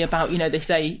recently about, they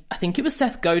say, I think it was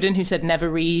Seth Godin who said, never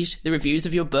read the reviews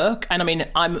of your book. And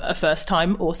I'm a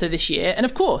first-time author this year. And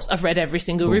of course, I've read every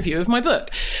single review of my book.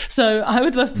 So I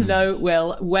would love to know,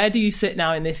 Will, where do you sit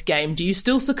now in this game? Do you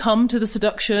still succumb to the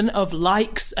seduction of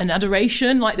likes and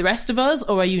adoration like the rest of us?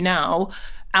 Or are you now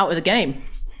out of the game?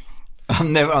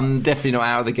 I'm definitely not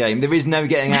out of the game. There is no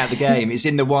getting out of the game. It's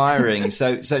in the wiring.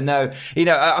 So no,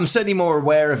 I'm certainly more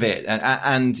aware of it,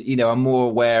 and I'm more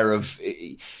aware of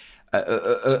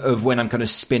when I'm kind of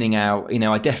spinning out.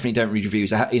 I definitely don't read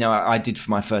reviews. I did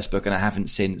for my first book, and I haven't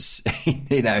since.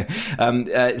 Because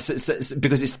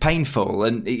it's painful,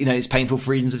 and it's painful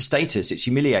for reasons of status. It's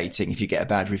humiliating if you get a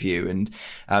bad review, and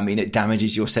it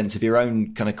damages your sense of your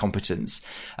own kind of competence.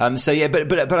 But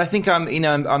I think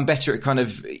I'm better at kind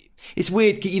of. It's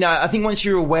weird, I think once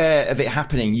you're aware of it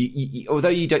happening, you although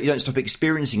you don't stop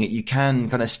experiencing it, you can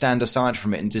kind of stand aside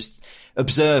from it and just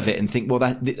observe it and think, well,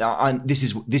 this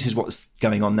is what's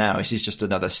going on now. This is just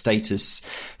another status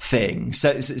thing.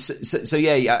 So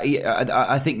yeah,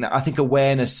 I think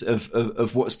awareness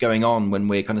of what's going on when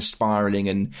we're kind of spiraling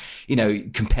and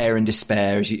compare and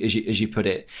despair, as you put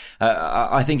it.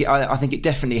 I think it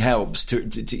definitely helps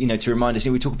to remind us.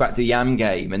 We talk about the yam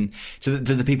game, and to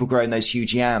the people growing those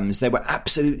huge yams, they were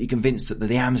absolutely convinced that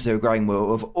the yams they were growing were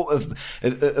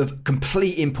of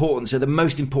complete importance. They're the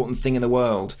most important thing in the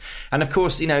world. And of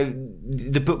course,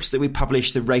 the books that we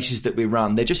publish, the races that we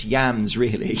run, they're just yams,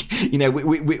 really.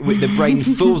 The brain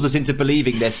fools us into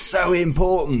believing they're so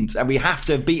important and we have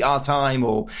to beat our time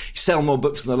or sell more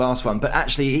books than the last one. But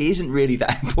actually, it isn't really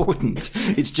that important.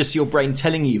 It's just your brain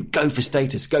telling you, go for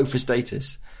status, go for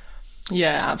status.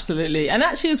 Yeah, absolutely. And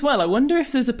actually as well, I wonder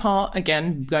if there's a part,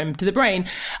 again, going to the brain,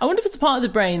 I wonder if it's a part of the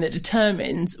brain that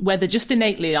determines whether just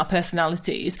innately our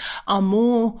personalities are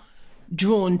more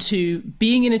drawn to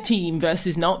being in a team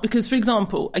versus not. Because, for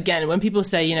example, again, when people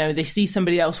say, you know, they see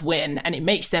somebody else win and it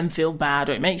makes them feel bad,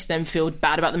 or it makes them feel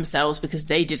bad about themselves because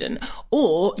they didn't,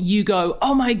 or you go,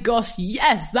 oh my gosh,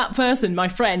 yes, that person, my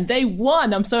friend, they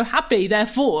won, I'm so happy.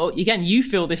 Therefore, again, you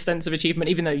feel this sense of achievement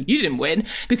even though you didn't win,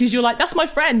 because you're like, that's my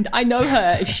friend, I know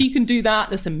her, if she can do that,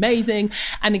 that's amazing.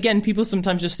 And again, people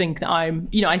sometimes just think that I'm,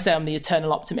 you know, I say I'm the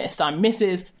eternal optimist. I'm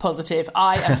Mrs. Positive.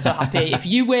 I am so happy. If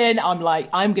you win, I'm like,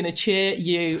 I'm going to cheer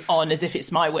you on as if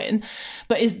it's my win.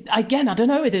 But again, I don't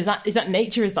know, is that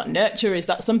nature? Is that nurture? Is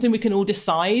that something we can all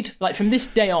decide? Like from this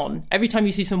day on, every time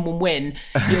you see someone win,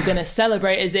 you're going to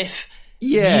celebrate as if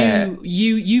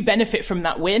you benefit from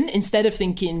that win, instead of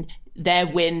thinking their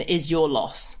win is your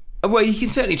loss. Well, you can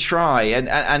certainly try,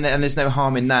 and there's no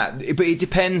harm in that. But it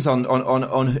depends on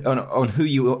who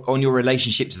you, on your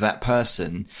relationship to that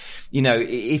person. You know,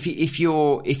 if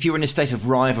you're in a state of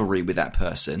rivalry with that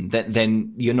person,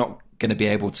 then you're not going to be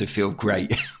able to feel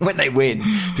great when they win,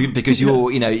 because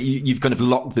you've kind of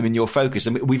locked them in your focus.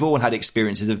 And we've all had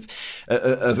experiences of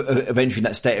entering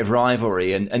that state of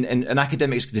rivalry, and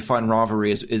academics define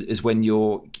rivalry as when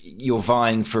you're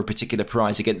vying for a particular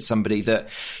prize against somebody that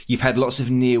you've had lots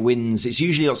of near wins. It's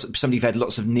usually somebody you've had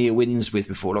lots of near wins with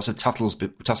before, lots of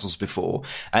tussles before,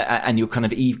 and you're kind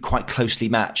of quite closely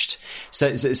matched.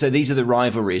 So these are the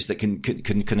rivalries that can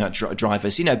drive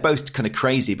us, you know, both kind of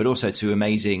crazy, but also to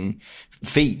amazing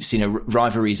feats. You know,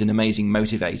 rivalry is an amazing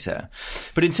motivator.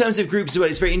 But in terms of groups as well,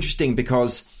 it's very interesting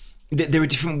because there are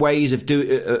different ways of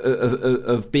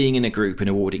being in a group and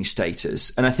awarding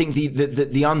status. And I think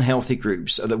the unhealthy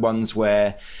groups are the ones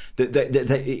where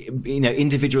you know,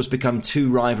 individuals become too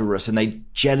rivalrous and they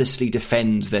jealously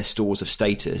defend their stores of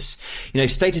status. You know,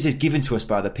 status is given to us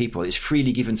by other people. It's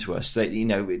freely given to us. That, you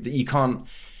know, you can't.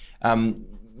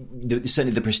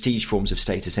 Certainly the prestige forms of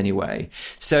status anyway.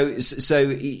 So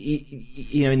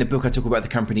you know, in the book I talk about the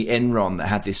company Enron that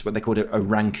had this, what they called a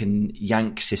rank and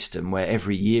yank system, where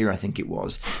every year, I think it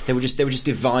was, they would just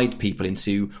divide people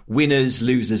into winners,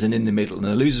 losers, and in the middle. And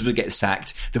the losers would get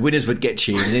sacked, the winners would get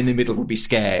cheered, and in the middle would be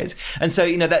scared. And so,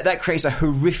 you know, that creates a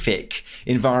horrific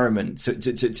environment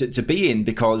to be in,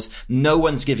 because no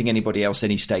one's giving anybody else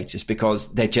any status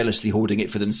because they're jealously hoarding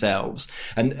it for themselves.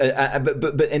 And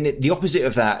but the opposite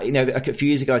of that, you know, a few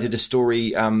years ago I did a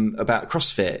story about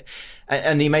CrossFit,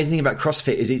 and the amazing thing about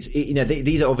CrossFit is you know,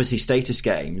 these are obviously status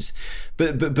games,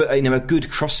 but you know, a good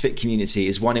CrossFit community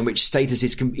is one in which status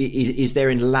is there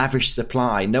in lavish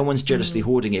supply. No one's jealously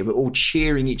hoarding it. We're all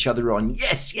cheering each other on.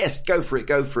 Yes, go for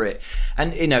it.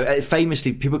 And you know,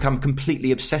 famously, people become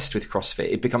completely obsessed with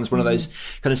CrossFit. It becomes one of those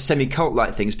kind of semi-cult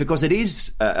like things, because it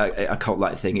is a cult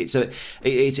like thing. It's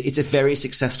a very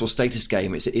successful status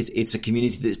game. It's a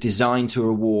community that's designed to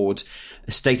reward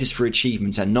status for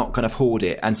achievement and not kind of hoard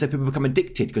it. And so people become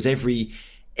addicted, because every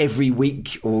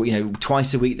week, or you know,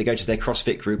 twice a week, they go to their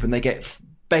CrossFit group and they get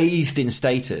bathed in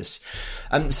status.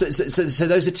 So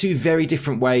those are two very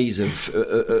different ways of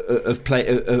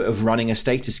running a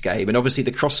status game. And obviously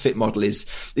the CrossFit model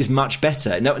is much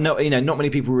better. No, you know, not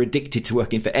many people were addicted to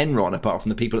working for Enron, apart from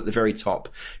the people at the very top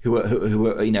who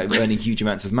were you know, earning huge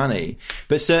amounts of money.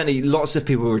 But certainly lots of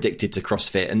people were addicted to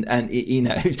CrossFit, and you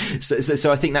know,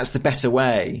 so I think that's the better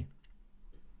way.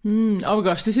 Oh my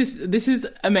gosh, this is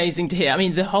amazing to hear. I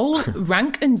mean, the whole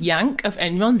rank and yank of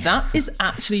Enron, that is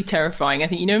actually terrifying. I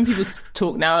think, you know, when people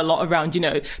talk now a lot around, you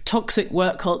know, toxic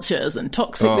work cultures and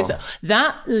toxic this,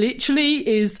 that literally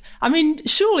is, I mean,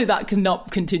 surely that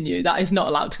cannot continue. That is not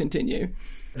allowed to continue.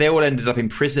 They all ended up in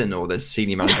prison, or the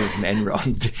senior management from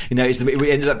Enron. You know, it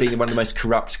ended up being one of the most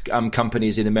corrupt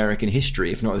companies in American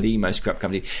history, if not the most corrupt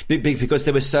company, because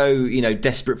they were so, you know,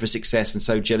 desperate for success and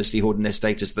so jealously hoarding their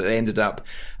status that they ended up,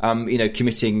 you know,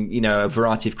 committing, you know, a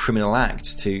variety of criminal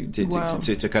acts to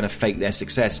kind of fake their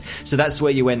success. So that's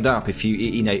where you end up if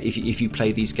you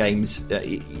play these games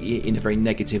in a very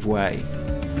negative way.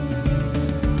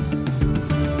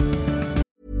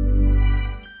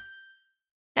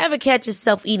 Ever catch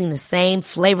yourself eating the same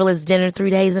flavorless dinner 3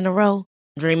 days in a row?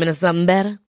 Dreaming of something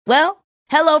better? Well,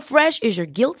 HelloFresh is your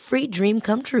guilt-free dream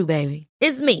come true, baby.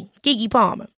 It's me, Keke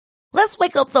Palmer. Let's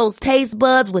wake up those taste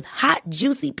buds with hot,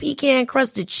 juicy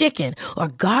pecan-crusted chicken or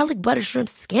garlic butter shrimp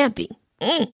scampi.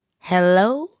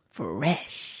 Hello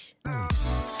Fresh.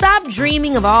 Stop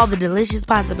dreaming of all the delicious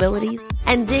possibilities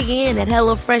and dig in at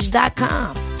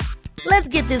HelloFresh.com. Let's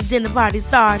get this dinner party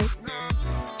started.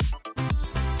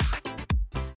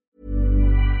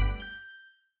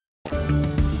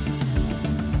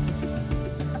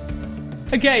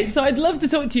 Okay, so I'd love to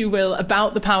talk to you, Will,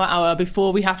 about the Power Hour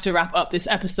before we have to wrap up this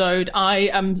episode. I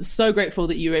am so grateful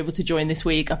that you were able to join this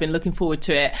week. I've been looking forward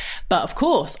to it. But of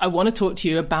course, I want to talk to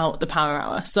you about the Power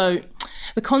Hour. So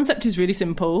the concept is really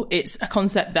simple. It's a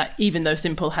concept that, even though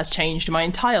simple, has changed my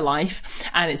entire life.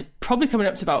 And it's probably coming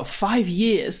up to about 5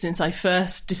 years since I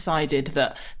first decided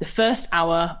that the first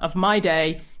hour of my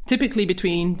day, typically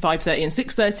between 5:30 and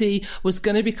 6:30, was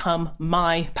going to become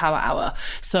my power hour.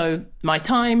 So my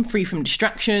time free from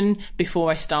distraction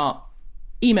before I start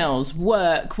emails,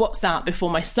 work, WhatsApp,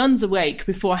 before my son's awake,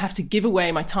 before I have to give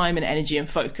away my time and energy and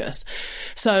focus.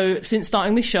 So since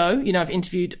starting this show, I've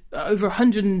interviewed over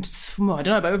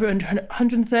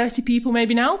 130 people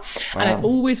maybe now. Wow. And I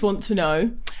always want to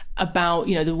know about,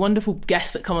 the wonderful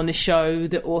guests that come on this show,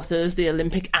 the authors, the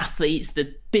Olympic athletes,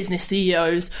 the business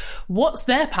CEOs. What's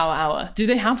their power hour? Do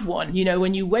they have one?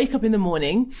 When you wake up in the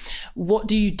morning, what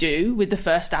do you do with the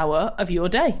first hour of your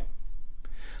day?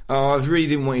 Oh, I really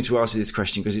didn't want you to ask me this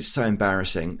question because it's so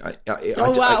embarrassing.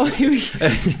 Wow.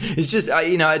 It's just,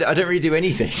 I don't really do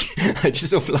anything. I just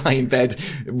sort of lie in bed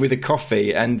with a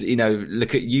coffee and,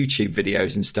 look at YouTube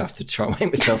videos and stuff to try and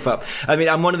wake myself up. I mean,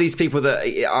 I'm one of these people that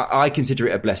I consider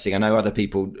it a blessing. I know other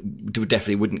people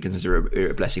definitely wouldn't consider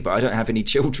it a blessing, but I don't have any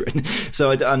children.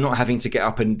 So I'm not having to get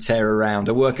up and tear around.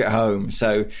 I work at home.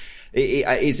 So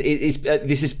this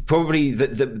is probably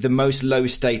the most low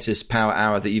status power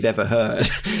hour that you've ever heard.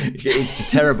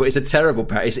 It's a terrible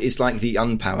power. It's like the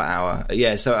unpower hour.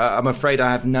 Yeah. So I'm afraid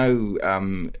I have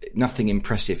nothing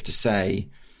impressive to say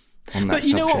on that But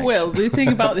you know subject. what, Will? The thing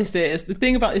about this is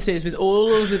with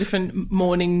all of the different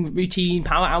morning routine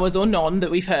power hours or none that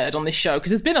we've heard on this show,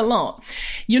 because there's been a lot,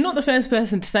 you're not the first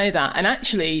person to say that. And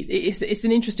actually, it's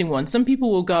an interesting one. Some people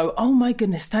will go, oh my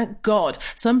goodness, thank God,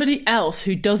 somebody else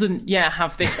who doesn't,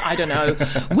 have this, I don't know,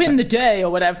 win the day or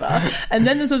whatever. And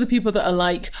then there's other people that are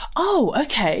like, oh,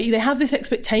 okay, they have this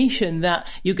expectation that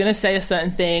you're going to say a certain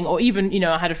thing. Or even,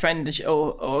 I had a friend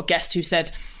or a guest who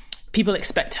said, people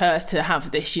expect her to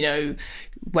have this,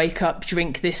 wake up,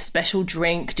 drink this special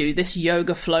drink, do this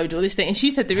yoga flow, do all this thing. And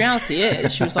she said the reality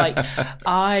is, she was like,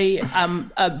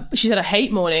 she said, I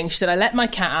hate morning. She said, I let my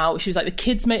cat out. She was like, the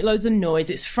kids make loads of noise.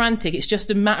 It's frantic. It's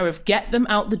just a matter of get them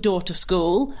out the door to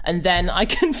school and then I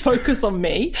can focus on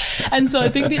me. And so I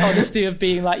think the honesty of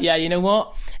being like, yeah, you know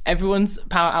what? Everyone's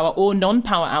power hour or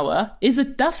non-power hour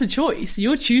that's a choice.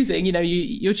 You're choosing,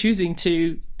 you're choosing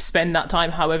to spend that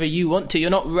time however you want to. You're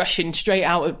not rushing straight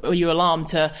out of your alarm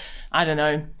to, I don't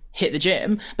know, hit the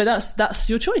gym, but that's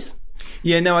your choice.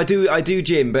 Yeah, no, I do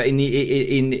gym, but in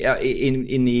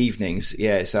the evenings.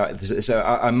 Yeah, so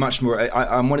I'm much more.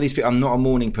 I'm one of these people. I'm not a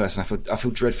morning person. I feel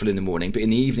dreadful in the morning, but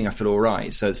in the evening I feel all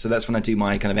right. So that's when I do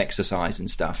my kind of exercise and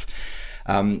stuff.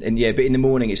 But in the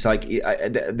morning it's like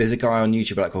there's a guy on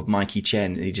YouTube called Mikey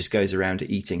Chen, and he just goes around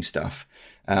eating stuff.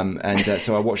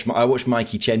 So I watch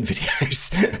Mikey Chen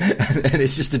videos, and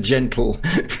it's just a gentle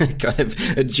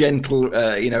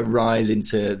rise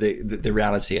into the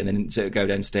reality, and then sort of go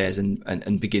downstairs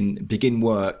and begin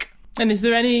work. And is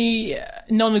there any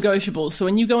non-negotiables? So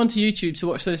when you go onto YouTube to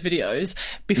watch those videos,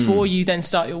 before you then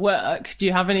start your work, do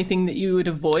you have anything that you would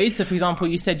avoid? So, for example,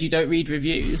 you said you don't read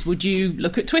reviews. Would you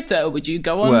look at Twitter, or would you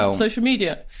go on social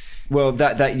media? Well,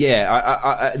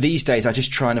 I these days I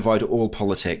just try and avoid all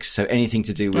politics. So anything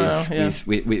to do with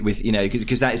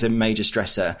because that is a major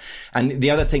stressor. And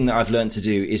the other thing that I've learned to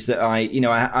do is that I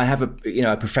have a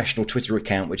professional Twitter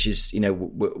account, which is,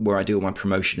 where I do all my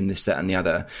promotion and this, that and the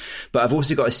other. But I've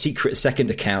also got a secret second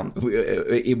account,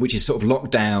 which is sort of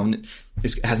locked down.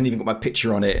 It hasn't even got my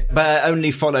picture on it, but I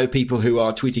only follow people who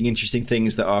are tweeting interesting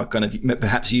things that are kind of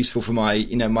perhaps useful for my,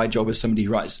 my job as somebody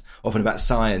who writes often about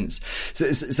science.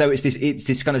 So it's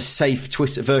this kind of safe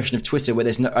Twitter version of Twitter where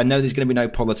I know there's going to be no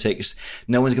politics.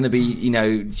 No one's going to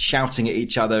be, shouting at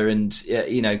each other and,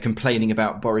 complaining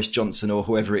about Boris Johnson or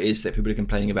whoever it is that people are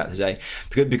complaining about today.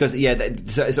 Because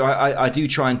so I do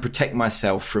try and protect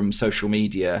myself from social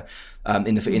media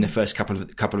in the first couple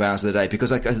of hours of the day, because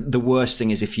the worst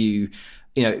thing is if you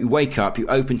wake up, you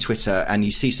open Twitter and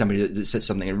you see somebody that said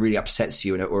something that really upsets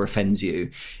you or offends you.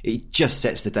 It just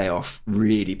sets the day off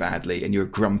really badly, and you're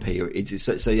grumpy.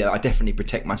 So I definitely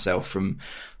protect myself from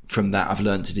that. I've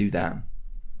learned to do that.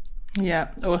 Yeah,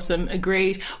 awesome.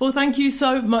 Agreed. Well, thank you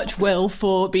so much, Will,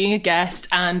 for being a guest.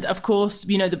 And of course,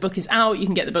 the book is out. You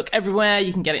can get the book everywhere.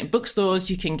 You can get it in bookstores.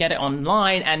 You can get it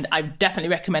online. And I definitely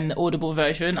recommend the Audible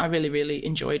version. I really, really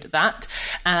enjoyed that.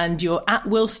 And you're at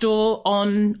Will Storr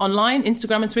online,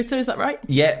 Instagram and Twitter. Is that right?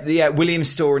 Yeah. William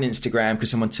Storr on Instagram, because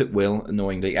someone took Will,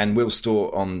 annoyingly, and Will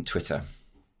Storr on Twitter.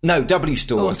 No, W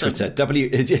Storr on Twitter.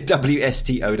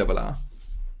 WSTORR.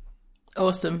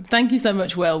 Awesome. Thank you so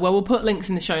much, Will. Well, we'll put links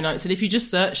in the show notes. And if you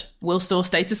just search Will Storr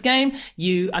Status Game,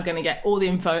 you are going to get all the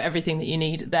info, everything that you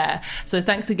need there. So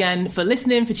thanks again for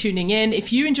listening, for tuning in.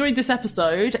 If you enjoyed this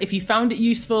episode, if you found it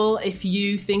useful, if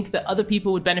you think that other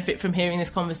people would benefit from hearing this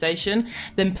conversation,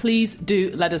 then please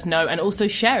do let us know, and also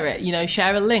share it.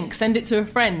 Share a link, send it to a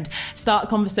friend, start a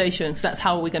conversation, because that's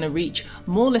how we're going to reach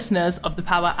more listeners of the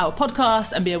Power Hour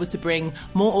podcast and be able to bring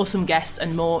more awesome guests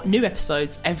and more new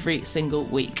episodes every single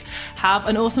week. Have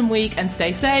an awesome week and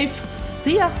stay safe.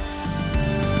 See ya.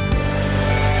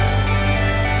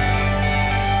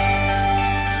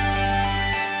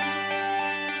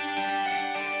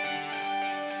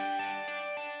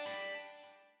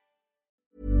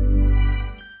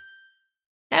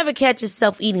 Ever catch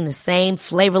yourself eating the same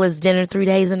flavorless dinner 3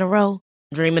 days in a row?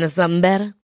 Dreaming of something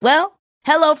better? Well,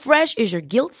 HelloFresh is your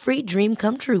guilt-free dream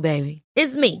come true, baby.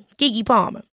 It's me, Keke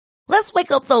Palmer. Let's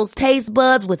wake up those taste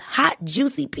buds with hot,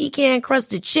 juicy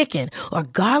pecan-crusted chicken or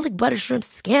garlic butter shrimp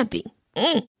scampi.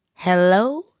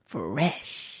 Hello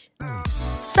Fresh.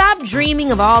 Stop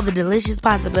dreaming of all the delicious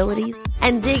possibilities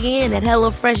and dig in at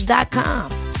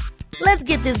HelloFresh.com. Let's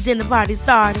get this dinner party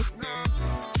started.